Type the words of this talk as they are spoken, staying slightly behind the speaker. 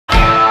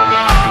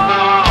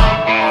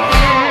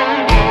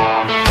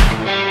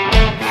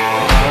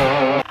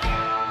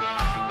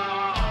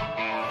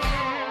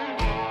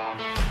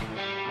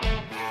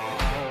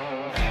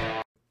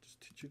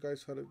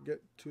guys how to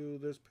get to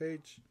this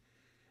page.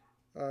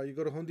 You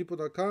go to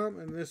homedepot.com,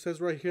 and it says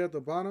right here at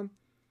the bottom,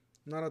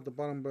 not at the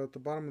bottom, but at the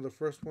bottom of the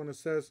first one, it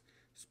says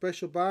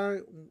special buy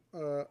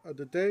of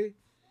the day,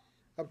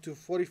 up to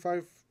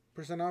 45%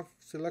 off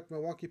select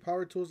Milwaukee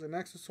power tools and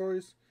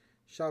accessories.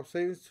 Shop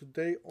savings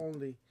today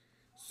only.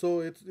 So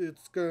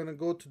it's gonna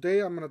go today.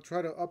 I'm gonna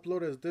try to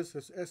upload this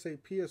as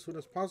SAP as soon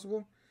as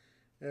possible,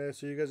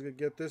 so you guys can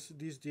get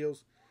these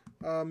deals.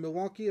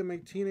 Milwaukee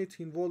M18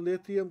 18-volt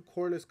lithium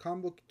cordless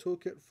combo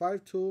toolkit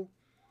 5-tool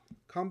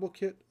combo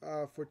kit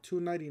for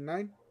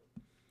 $2.99.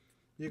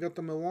 You got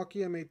the Milwaukee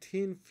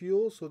M18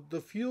 fuel. So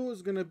the fuel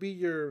is gonna be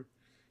your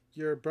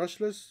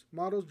brushless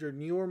models, your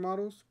newer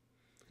models.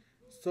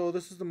 So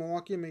this is the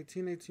Milwaukee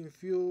M18 18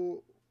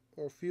 fuel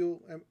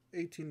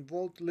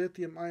 18-volt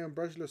lithium ion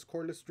brushless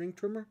cordless string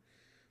trimmer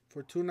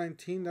for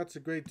 $2.19. That's a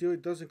great deal.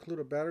 It does include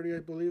a battery, I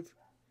believe.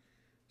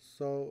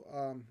 So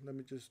let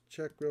me just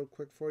check real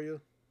quick for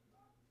you.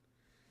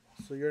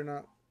 So you're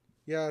not,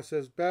 yeah, it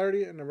says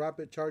battery and a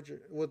rapid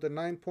charger with a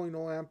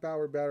 9.0 amp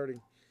hour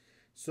battery.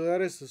 So that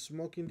is a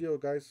smoking deal,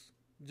 guys.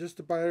 Just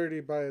the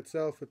battery by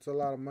itself, it's a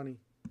lot of money,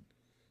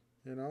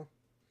 you know.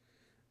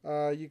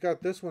 You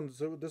got this one.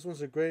 So this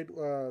one's a great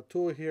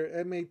tool here.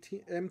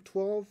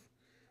 M12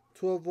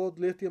 12-volt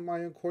lithium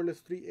ion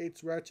cordless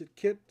 3/8 ratchet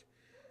kit.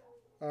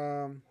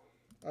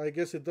 I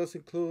guess it does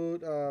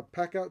include a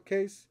pack out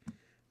case,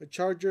 a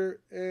charger,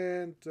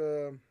 and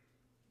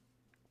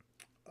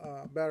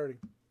battery.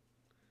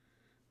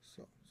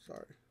 So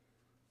sorry.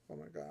 Oh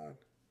my God,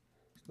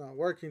 it's not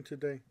working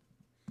today.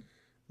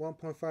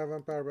 1.5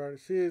 amp hour battery.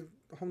 See,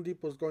 Home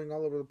Depot's going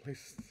all over the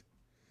place.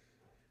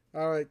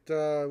 All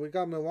right, we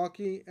got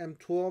Milwaukee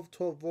M12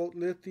 12-volt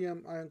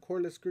lithium ion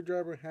cordless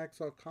screwdriver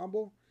hacksaw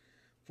combo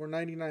for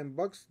 99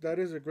 bucks. That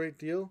is a great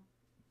deal.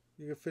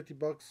 You get 50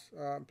 bucks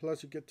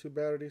plus you get 2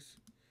 batteries.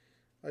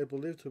 I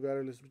believe 2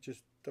 batteries.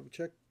 Just double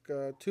check.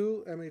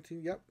 2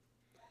 M18. Yep.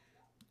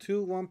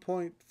 2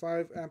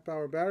 1.5 amp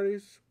hour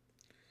batteries.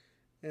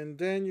 And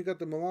then you got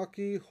the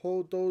Milwaukee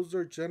Hole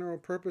Dozer General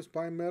Purpose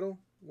Bimetal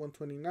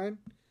 129.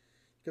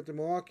 You got the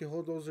Milwaukee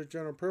Hole Dozer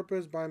General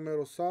Purpose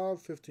Bimetal Saw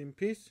 15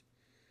 piece.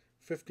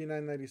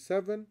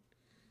 $59.97.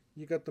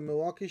 You got the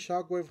Milwaukee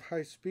Shockwave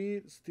High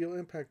Speed Steel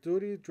Impact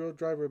Duty Drill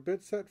Driver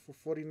Bit Set for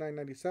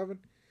 $49.97.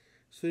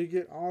 So you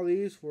get all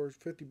these for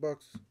 50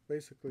 bucks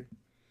basically.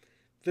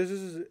 This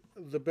is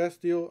the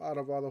best deal out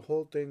of all the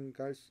whole thing,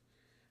 guys.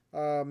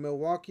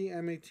 Milwaukee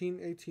M18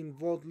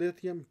 18-volt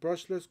lithium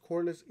brushless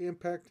cordless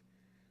impact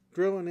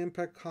drill and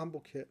impact combo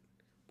kit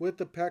with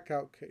the pack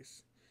out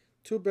case,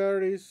 2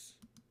 batteries,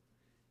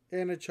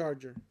 and a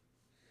charger.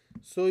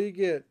 So you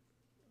get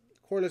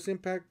cordless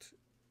impact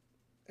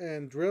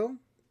and drill,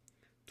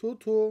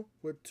 tool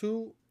with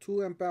 2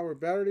 amp hour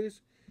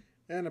batteries,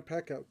 and a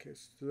pack out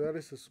case. So that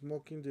is a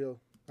smoking deal.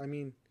 I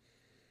mean,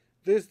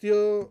 this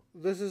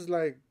is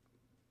like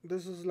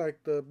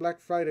the Black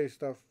Friday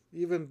stuff,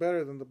 even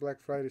better than the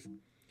Black Fridays.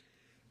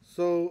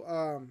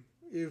 So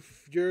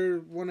if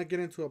you want to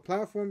get into a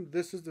platform,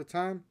 this is the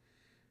time,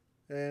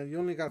 and you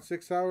only got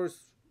 6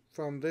 hours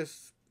from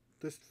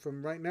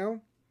from right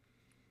now.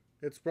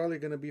 It's probably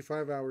gonna be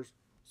 5 hours.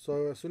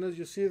 So as soon as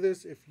you see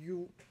this, if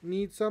you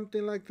need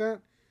something like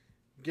that,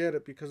 get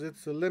it, because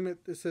it's a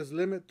limit. It says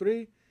limit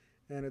 3,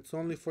 and it's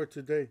only for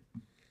today.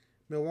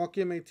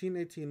 Milwaukee M18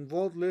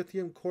 18-volt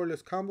lithium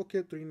cordless combo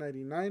kit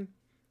 $3.99.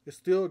 It's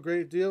still a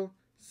great deal.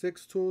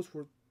 6 tools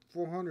for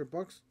 400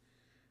 bucks.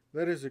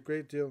 That is a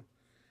great deal.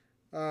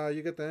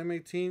 You got the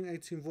M18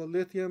 18-volt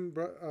lithium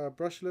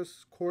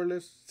brushless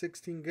cordless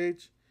 16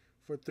 gauge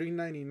for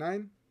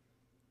 $3.99.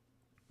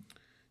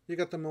 You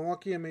got the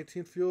Milwaukee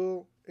M18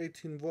 fuel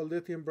 18-volt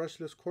lithium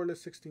brushless cordless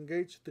 16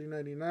 gauge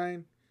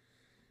 $3.99.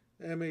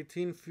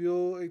 M18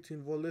 fuel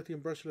 18-volt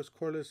lithium brushless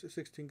cordless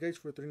 16 gauge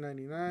for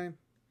 $3.99.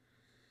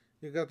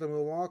 You got the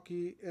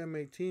Milwaukee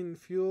M18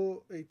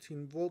 fuel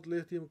 18-volt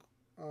lithium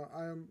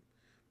ion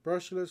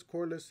brushless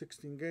cordless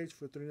 16 gauge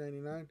for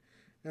 $3.99.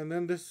 And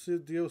then this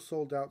deal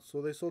sold out.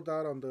 So they sold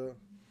out on the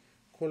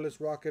cordless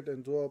rocket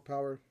and dual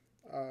power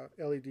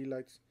LED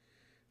lights.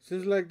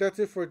 Seems like that's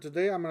it for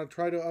today. I'm going to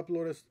try to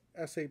upload this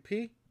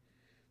SAP.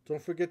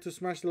 Don't forget to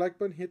smash the like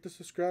button, hit the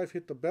subscribe,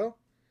 hit the bell.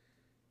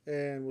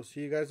 And we'll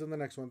see you guys in the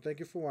next one. Thank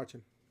you for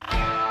watching.